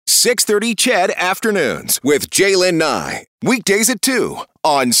6:30 CHED Afternoons with Jaylen Nye. Weekdays at 2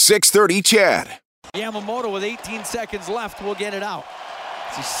 on 6:30 CHED. Yamamoto with 18 seconds left will get it out.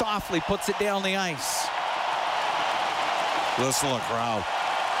 As he softly puts it down the ice. Listen to the crowd.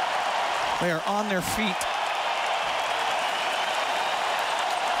 They are on their feet.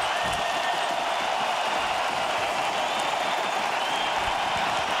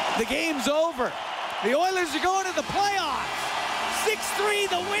 The game's over. The Oilers are going to the playoffs. 6-3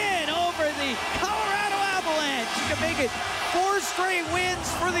 the win over the Colorado Avalanche. You can make it 4 straight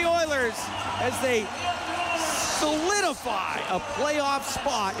wins for the Oilers as they solidify a playoff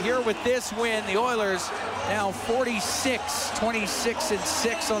spot here with this win. The Oilers now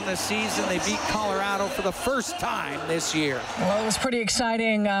 26-6 on the season. They beat Colorado for the first time this year. Well, it was pretty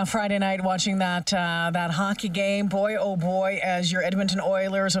exciting Friday night watching that hockey game. Boy, oh boy, as your Edmonton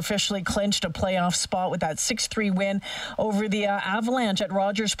Oilers officially clinched a playoff spot with that 6-3 win over the Avalanche at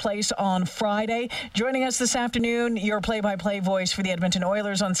Rogers Place on Friday. Joining us this afternoon, your play-by-play voice for the Edmonton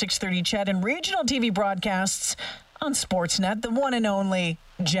Oilers on 6:30 CHED and regional TV broadcasts on Sportsnet, the one and only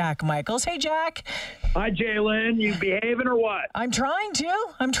Jack Michaels. Hey, Jack. Hi, Jaylen. You behaving or what? I'm trying to.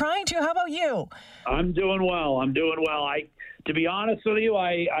 How about you? I'm doing well. To be honest with you,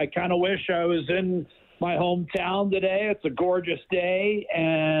 I kind of wish I was in my hometown today. It's a gorgeous day,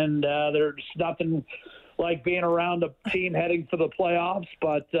 and there's nothing like being around a team heading for the playoffs,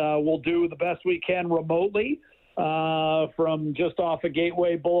 but we'll do the best we can remotely from just off of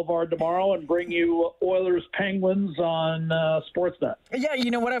Gateway Boulevard tomorrow and bring you Oilers Penguins on Sportsnet. Yeah,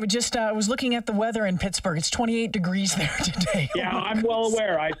 you know what? I was looking at the weather in Pittsburgh. It's 28 degrees there today. Yeah, I'm well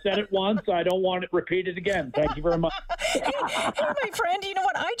aware. I said it once. I don't want it repeated again. Thank you very much. Hey, my friend, you know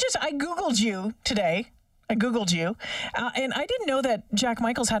what? I Googled you today. And I didn't know that Jack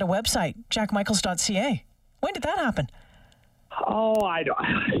Michaels had a website, jackmichaels.ca. When did that happen? Oh,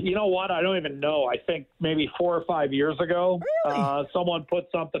 you know what? I don't even know. I think maybe 4 or 5 years ago, really? Someone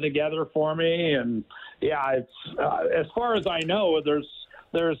put something together for me, and yeah, it's as far as I know, there's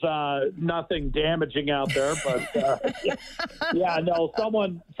nothing damaging out there, but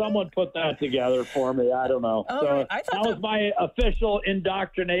someone put that together for me. I don't know. Oh, that was my official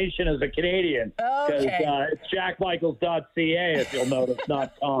indoctrination as a Canadian. Because it's jackmichaels.ca, if you'll notice,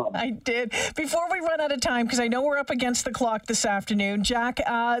 not Tom. I did. Before we run out of time, because I know we're up against the clock this afternoon, Jack,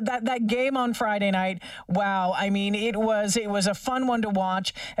 that game on Friday night, wow. I mean, it was a fun one to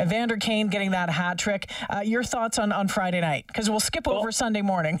watch. Evander Kane getting that hat trick. Your thoughts on Friday night? Because we'll skip over Sunday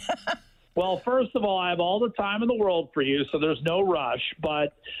morning. Well, first of all, I have all the time in the world for you, so there's no rush.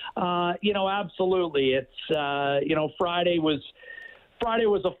 But, absolutely. It's, Friday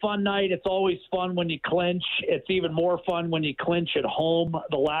was a fun night. It's always fun when you clinch. It's even more fun when you clinch at home.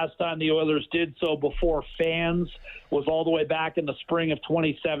 The last time the Oilers did so before fans was all the way back in the spring of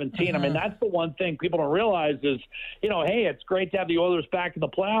 2017. Mm-hmm. I mean, that's the one thing people don't realize is, hey, it's great to have the Oilers back in the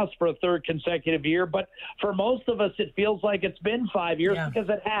playoffs for a third consecutive year. But for most of us, it feels like it's been 5 years because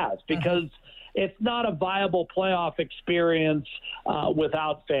it has, because it's not a viable playoff experience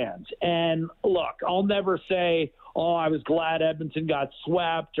without fans. And look, I'll never say, I was glad Edmonton got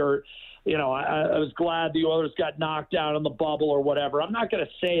swept, or, I was glad the Oilers got knocked out in the bubble or whatever. I'm not going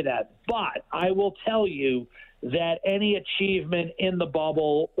to say that, but I will tell you that any achievement in the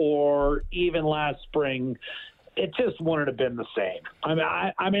bubble or even last spring, it just wouldn't have been the same.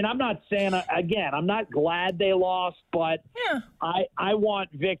 I mean, I'm not saying, again, I'm not glad they lost, but I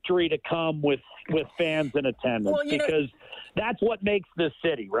want victory to come with fans in attendance, because that's what makes this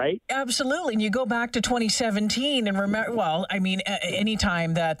city, right? Absolutely. And you go back to 2017 and remember,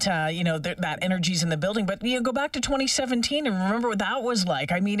 anytime that, that energy's in the building, but you go back to 2017 and remember what that was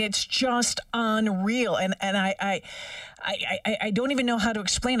like. I mean, it's just unreal. And I don't even know how to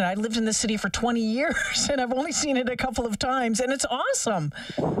explain it. I lived in this city for 20 years and I've only seen it a couple of times, and it's awesome.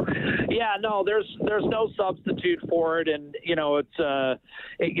 Yeah, no, there's no substitute for it. And, it's,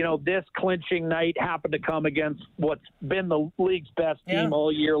 this clinching night happened to come against what's been the league's best team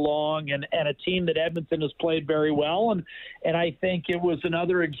all year long, and a team that Edmonton has played very well. And I think it was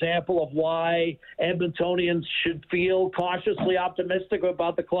another example of why Edmontonians should feel cautiously optimistic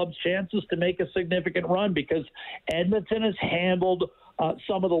about the club's chances to make a significant run, because Edmonton has handled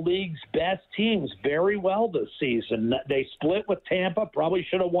some of the league's best teams very well this season. They split with Tampa, probably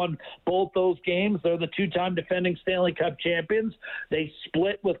should have won both those games. They're the two-time defending Stanley Cup champions. They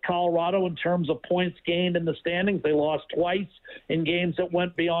split with Colorado in terms of points gained in the standings. They lost twice in games that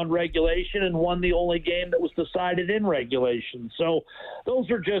went beyond regulation and won the only game that was decided in regulation. So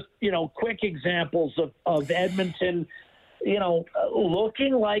those are just, quick examples of Edmonton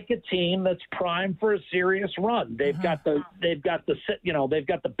looking like a team that's primed for a serious run. They've got the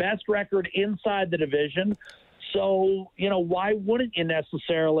best record inside the division. So, why wouldn't you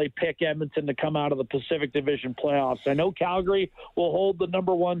necessarily pick Edmonton to come out of the Pacific Division playoffs? I know Calgary will hold the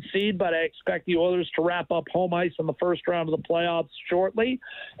number 1 seed, but I expect the Oilers to wrap up home ice in the first round of the playoffs shortly.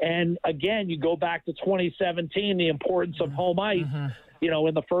 And again, you go back to 2017, the importance of home ice.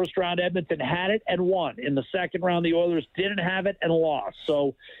 In the first round, Edmonton had it and won. In the second round, the Oilers didn't have it and lost.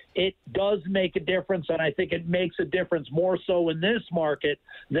 So it does make a difference, and I think it makes a difference more so in this market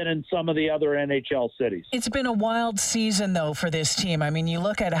than in some of the other NHL cities. It's been a wild season, though, for this team. I mean, you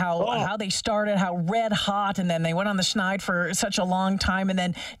look at how they started, how red hot, and then they went on the schneid for such a long time, and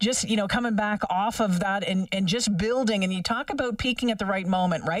then just, coming back off of that and just building. And you talk about peaking at the right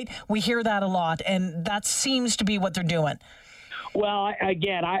moment, right? We hear that a lot, and that seems to be what they're doing. Well,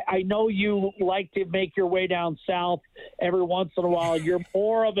 again, I know you like to make your way down south every once in a while. You're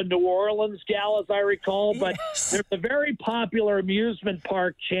more of a New Orleans gal, as I recall, but there's a very popular amusement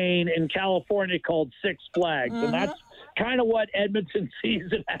park chain in California called Six Flags, and that's kind of what Edmonton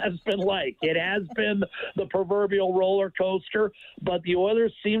season has been like. It has been the proverbial roller coaster, but the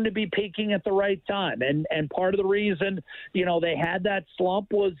Oilers seem to be peaking at the right time. And part of the reason, they had that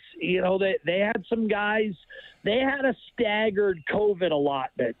slump was, they had some guys, they had a staggered COVID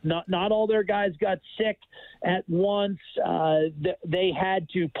allotment. Not all their guys got sick at once. They had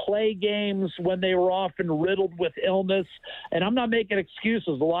to play games when they were often riddled with illness. And I'm not making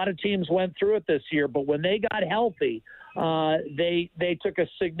excuses. A lot of teams went through it this year, but when they got healthy, they took a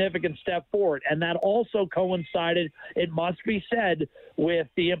significant step forward. And that also coincided, it must be said, with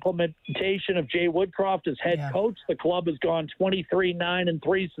the implementation of Jay Woodcroft as head coach. The club has gone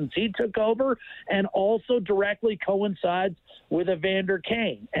 23-9-3 since he took over, and also directly coincides with Evander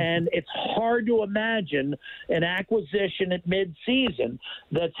Kane. And it's hard to imagine an acquisition at midseason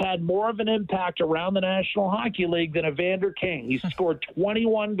that's had more of an impact around the National Hockey League than Evander Kane. He's scored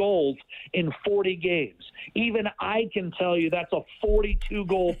 21 goals in 40 games. Even I can tell you that's a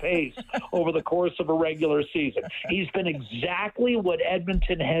 42-goal pace over the course of a regular season. He's been exactly what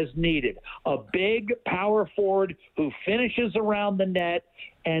Edmonton has needed, a big power forward who finishes around the net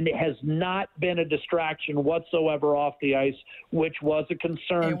and has not been a distraction whatsoever off the ice, which was a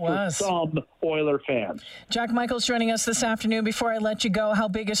concern for some Oiler fans. Jack Michaels joining us this afternoon. Before I let you go, how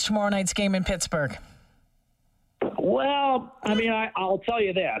big is tomorrow night's game in Pittsburgh? Well, I mean, I'll tell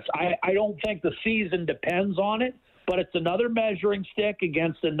you this. I don't think the season depends on it, but it's another measuring stick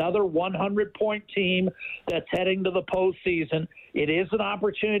against another 100-point team that's heading to the postseason. It is an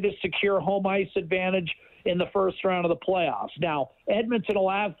opportunity to secure home ice advantage in the first round of the playoffs. Now, Edmonton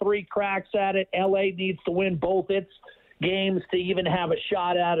will have 3 cracks at it. LA needs to win both its games to even have a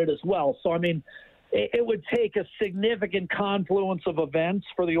shot at it as well. So, I mean, it would take a significant confluence of events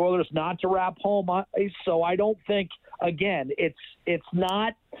for the Oilers not to wrap home ice. So I don't think, again, it's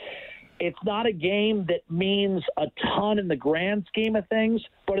not a game that means a ton in the grand scheme of things,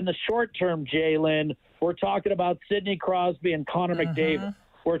 but in the short term, Jalen, we're talking about Sidney Crosby and Connor McDavid.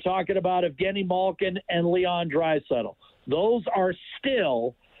 We're talking about Evgeny Malkin and Leon Draisaitl. Those are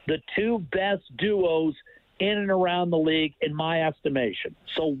still the 2 best duos in and around the league, in my estimation.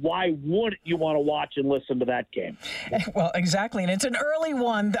 So why wouldn't you want to watch and listen to that game? Well, exactly, and it's an early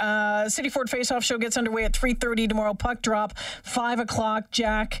one. City Ford Face-Off Show gets underway at 3:30 tomorrow. Puck drop, 5 o'clock.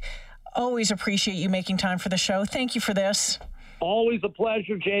 Jack, always appreciate you making time for the show. Thank you for this. Always a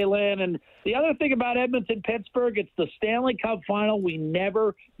pleasure, Jalen. And the other thing about Edmonton-Pittsburgh, it's the Stanley Cup final we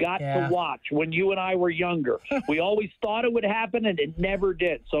never got to watch when you and I were younger. We always thought it would happen, and it never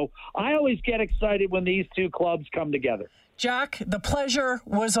did. So I always get excited when these 2 clubs come together. Jack, the pleasure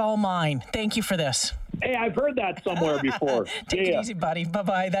was all mine. Thank you for this. Hey, I've heard that somewhere before. Take it easy, buddy.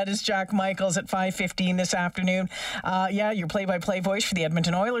 Bye-bye. That is Jack Michaels at 5:15 this afternoon. Your play-by-play voice for the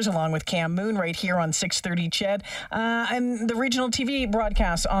Edmonton Oilers, along with Cam Moon, right here on 6:30 CHED. And the regional TV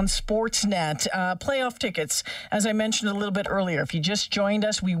broadcast on Sportsnet. Playoff tickets, as I mentioned a little bit earlier. If you just joined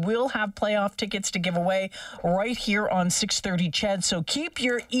us, we will have playoff tickets to give away right here on 6:30 CHED. So keep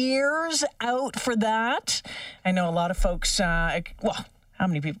your ears out for that. I know a lot of folks, how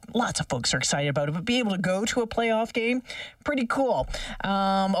many people? Lots of folks are excited about it, but be able to go to a playoff game, pretty cool.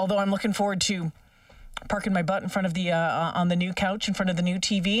 Although I'm looking forward to parking my butt in front of the on the new couch in front of the new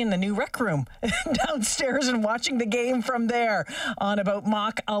TV in the new rec room downstairs and watching the game from there on about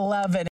Mach 11.